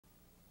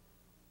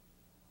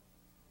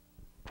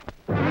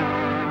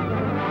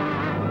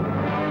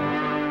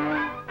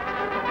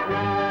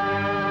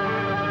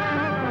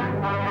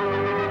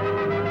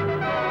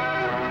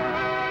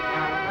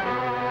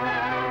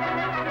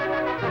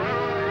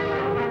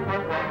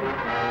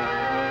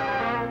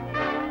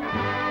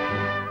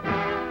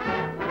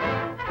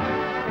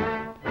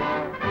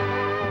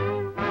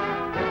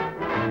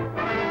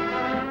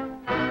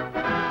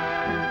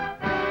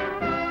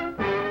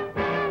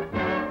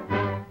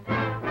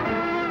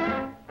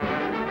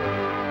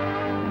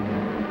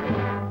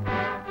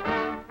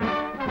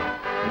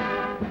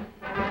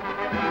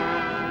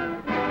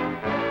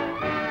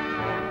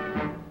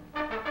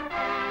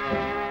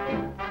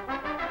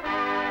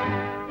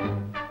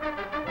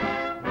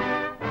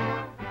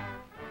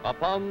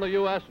Upon the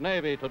U.S.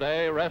 Navy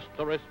today rests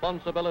a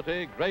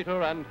responsibility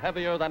greater and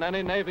heavier than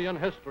any Navy in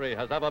history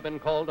has ever been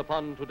called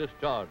upon to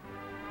discharge.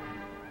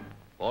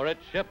 For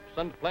its ships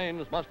and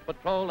planes must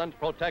patrol and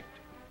protect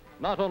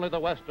not only the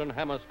Western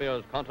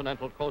Hemisphere's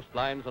continental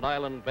coastlines and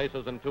island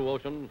bases in two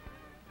oceans,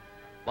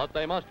 but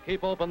they must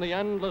keep open the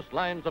endless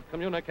lines of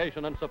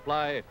communication and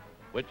supply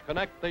which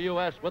connect the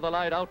U.S. with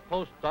Allied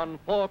outposts on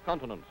 4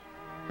 continents.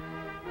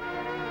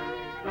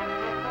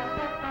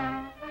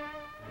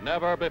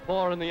 Never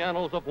before in the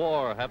annals of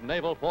war have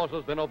naval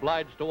forces been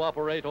obliged to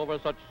operate over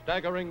such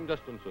staggering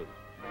distances.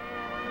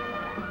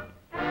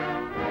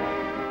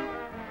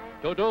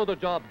 To do the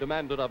job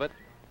demanded of it,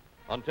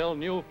 until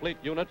new fleet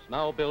units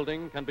now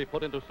building can be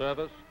put into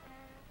service,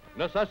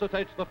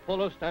 necessitates the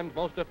fullest and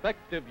most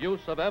effective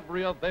use of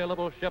every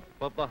available ship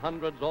of the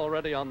hundreds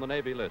already on the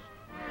Navy list.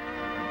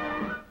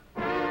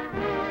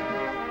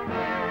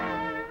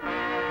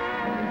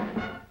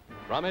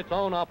 From its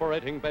own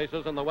operating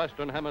bases in the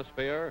Western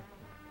Hemisphere,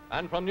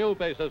 and from new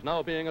bases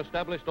now being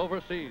established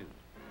overseas,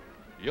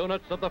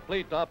 units of the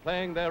fleet are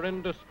playing their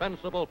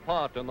indispensable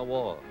part in the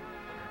war.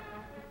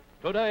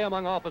 Today,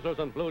 among officers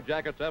and blue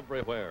jackets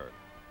everywhere,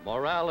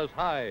 morale is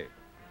high.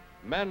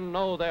 Men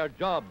know their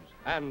jobs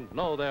and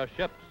know their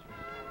ships.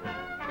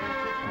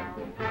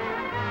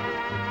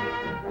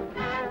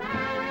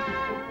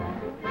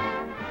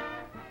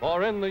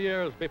 For in the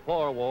years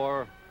before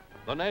war,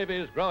 the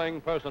Navy's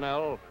growing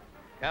personnel,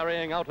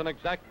 carrying out an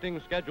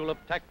exacting schedule of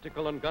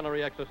tactical and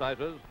gunnery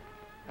exercises,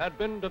 had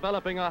been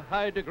developing a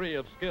high degree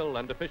of skill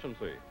and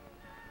efficiency,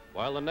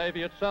 while the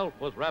Navy itself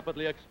was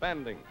rapidly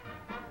expanding.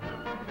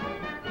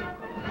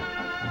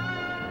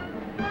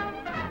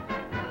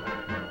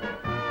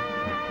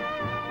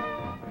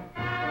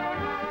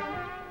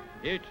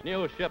 Each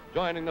new ship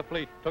joining the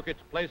fleet took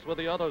its place with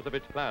the others of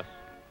its class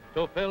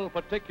to fill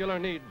particular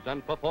needs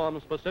and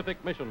perform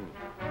specific missions.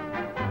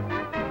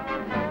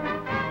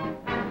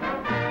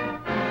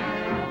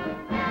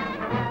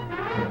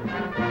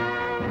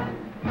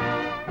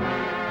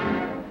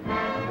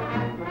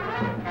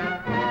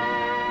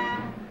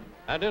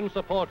 And in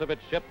support of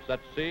its ships at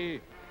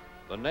sea,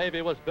 the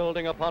Navy was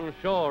building upon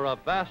shore a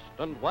vast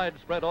and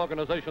widespread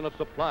organization of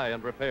supply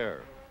and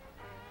repair.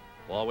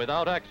 For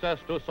without access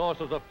to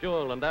sources of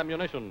fuel and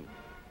ammunition,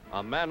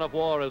 a man of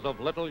war is of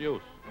little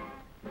use.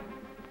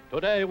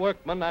 Today,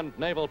 workmen and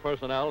naval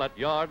personnel at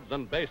yards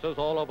and bases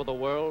all over the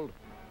world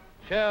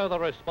share the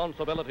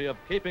responsibility of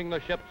keeping the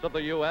ships of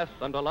the U.S.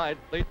 and Allied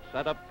fleets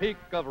at a peak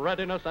of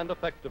readiness and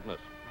effectiveness.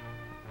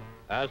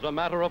 As a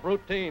matter of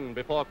routine,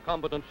 before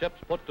combatant ships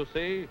put to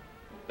sea,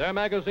 their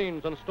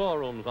magazines and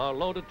storerooms are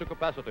loaded to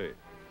capacity,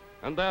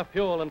 and their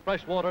fuel and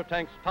freshwater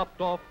tanks topped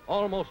off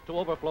almost to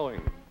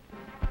overflowing.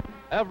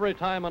 Every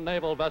time a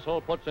naval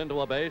vessel puts into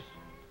a base,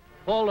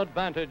 full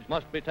advantage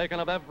must be taken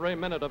of every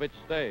minute of its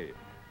stay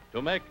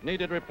to make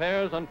needed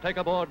repairs and take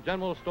aboard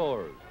general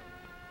stores.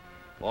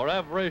 For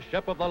every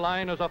ship of the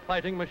line is a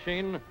fighting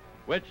machine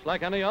which,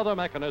 like any other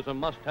mechanism,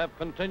 must have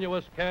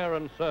continuous care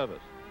and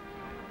service.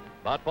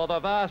 But for the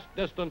vast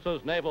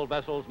distances naval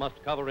vessels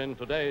must cover in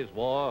today's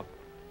war,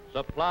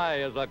 supply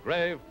is a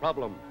grave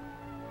problem.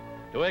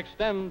 To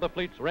extend the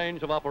fleet's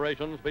range of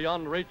operations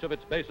beyond reach of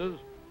its bases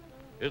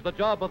is the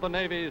job of the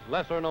Navy's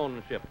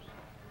lesser-known ships,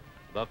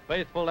 the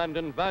faithful and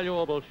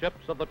invaluable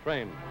ships of the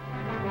train.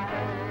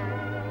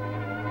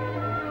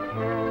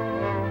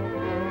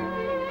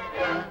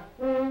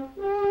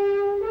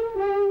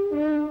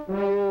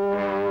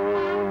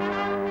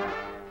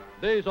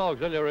 These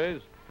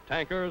auxiliaries,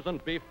 tankers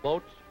and beef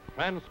boats,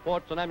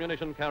 transports and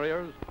ammunition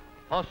carriers,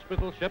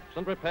 hospital ships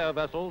and repair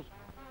vessels,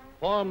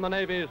 form the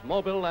Navy's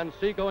mobile and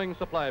seagoing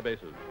supply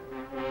bases.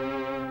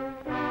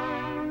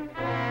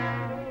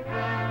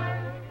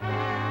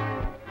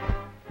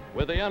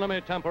 With the enemy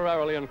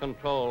temporarily in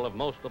control of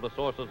most of the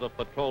sources of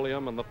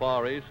petroleum in the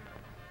Far East,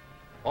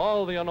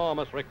 all the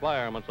enormous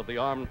requirements of the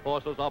armed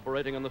forces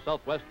operating in the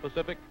Southwest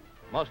Pacific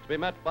must be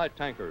met by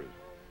tankers,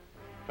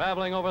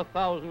 traveling over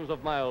thousands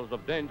of miles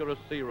of dangerous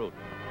sea routes.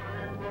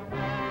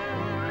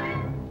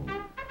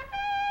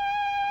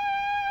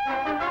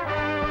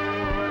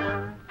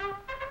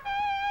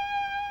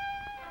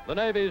 The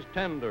Navy's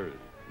tenders,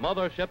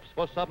 motherships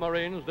for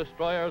submarines,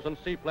 destroyers, and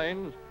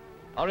seaplanes,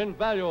 are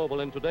invaluable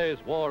in today's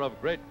war of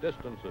great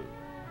distances.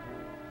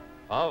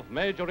 Of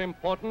major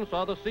importance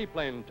are the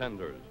seaplane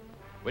tenders,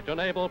 which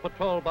enable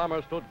patrol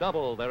bombers to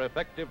double their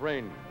effective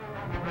range.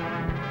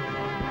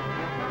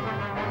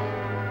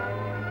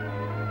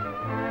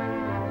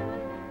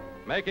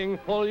 Making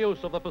full use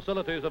of the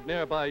facilities of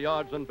nearby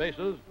yards and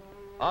bases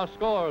are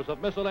scores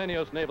of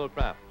miscellaneous naval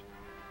craft,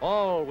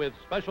 all with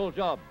special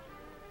jobs,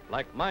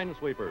 like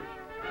minesweepers.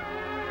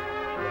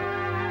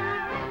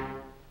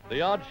 The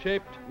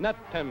odd-shaped net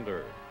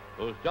tender,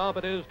 whose job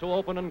it is to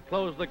open and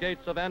close the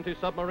gates of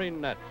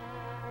anti-submarine nets.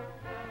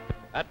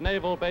 At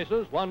naval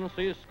bases, one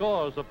sees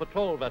scores of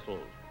patrol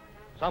vessels,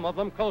 some of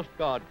them Coast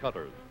Guard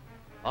cutters,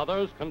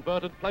 others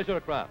converted pleasure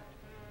craft,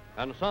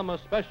 and some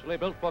especially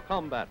built for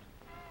combat,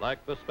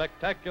 like the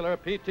spectacular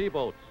PT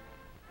boats,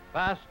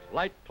 fast,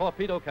 light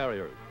torpedo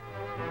carriers,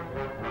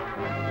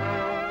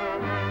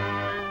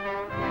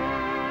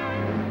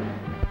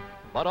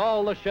 But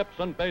all the ships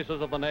and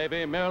bases of the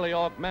Navy merely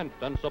augment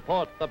and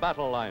support the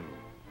battle line.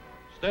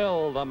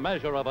 Still the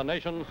measure of a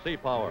nation's sea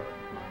power.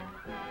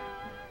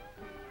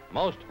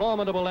 Most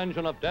formidable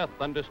engine of death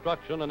and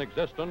destruction in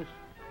existence,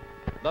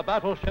 the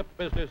battleship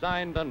is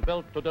designed and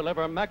built to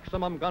deliver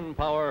maximum gun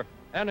power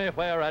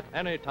anywhere at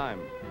any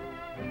time.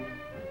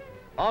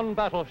 On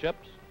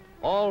battleships,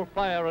 all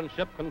fire and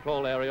ship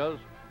control areas,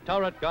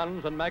 turret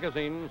guns and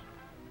magazines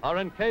are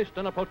encased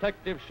in a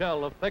protective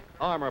shell of thick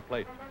armor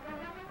plate.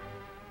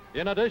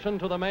 In addition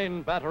to the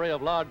main battery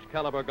of large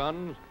caliber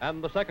guns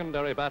and the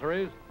secondary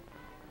batteries,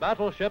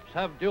 battleships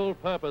have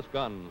dual-purpose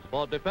guns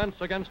for defense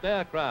against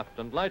aircraft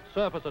and light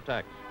surface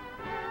attacks.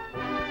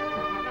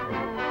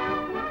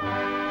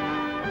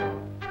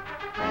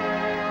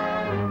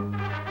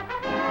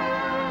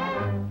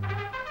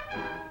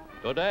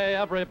 Today,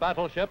 every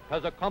battleship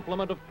has a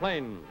complement of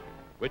planes,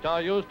 which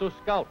are used to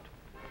scout,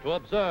 to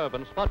observe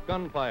and spot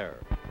gunfire,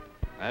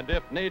 and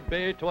if need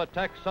be, to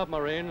attack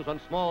submarines and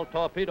small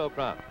torpedo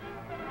craft.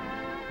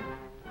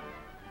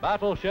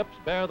 Battleships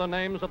bear the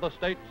names of the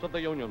states of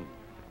the Union.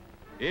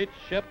 Each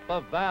ship a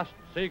vast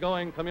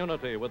seagoing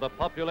community with a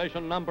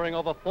population numbering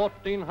over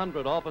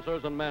 1,400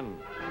 officers and men.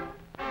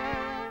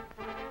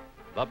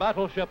 The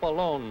battleship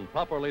alone,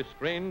 properly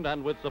screened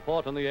and with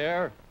support in the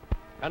air,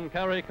 can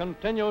carry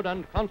continued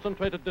and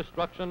concentrated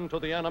destruction to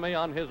the enemy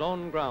on his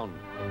own ground.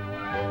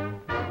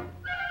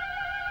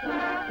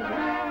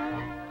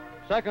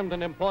 Second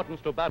in importance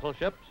to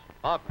battleships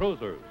are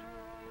cruisers.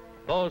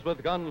 Those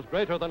with guns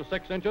greater than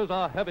 6 inches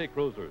are heavy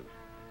cruisers.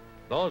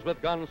 Those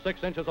with guns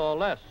 6 inches or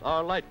less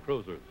are light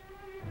cruisers.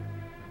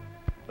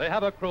 They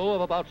have a crew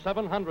of about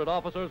 700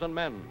 officers and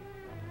men.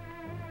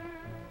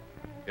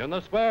 In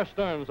the square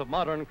sterns of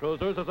modern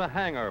cruisers is a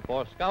hangar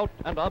for scout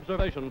and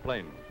observation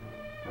planes.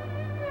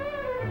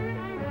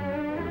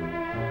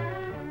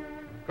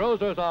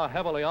 Cruisers are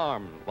heavily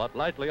armed but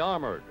lightly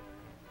armored.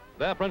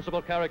 Their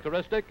principal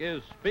characteristic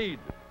is speed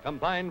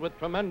combined with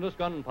tremendous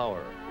gun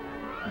power.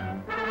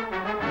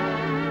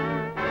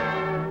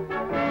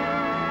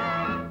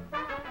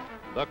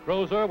 The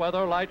cruiser,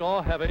 whether light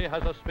or heavy,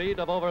 has a speed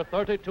of over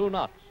 32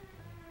 knots.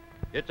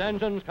 Its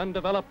engines can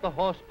develop the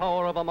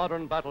horsepower of a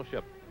modern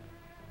battleship,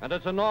 and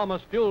its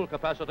enormous fuel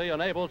capacity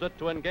enables it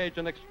to engage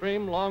in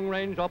extreme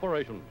long-range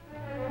operations.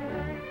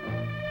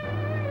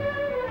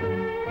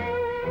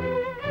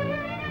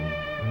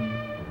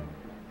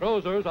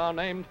 Cruisers are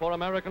named for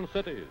American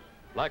cities,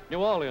 like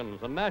New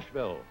Orleans and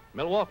Nashville,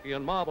 Milwaukee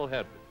and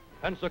Marblehead,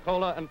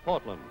 Pensacola and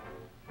Portland.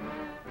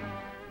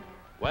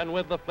 When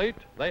with the fleet,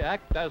 they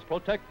act as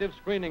protective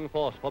screening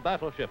force for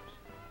battleships.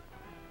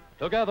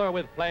 Together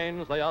with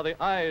planes, they are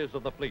the eyes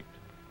of the fleet,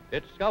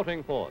 its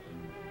scouting force.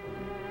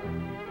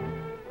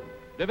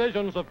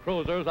 Divisions of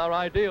cruisers are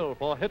ideal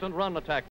for hit-and-run attacks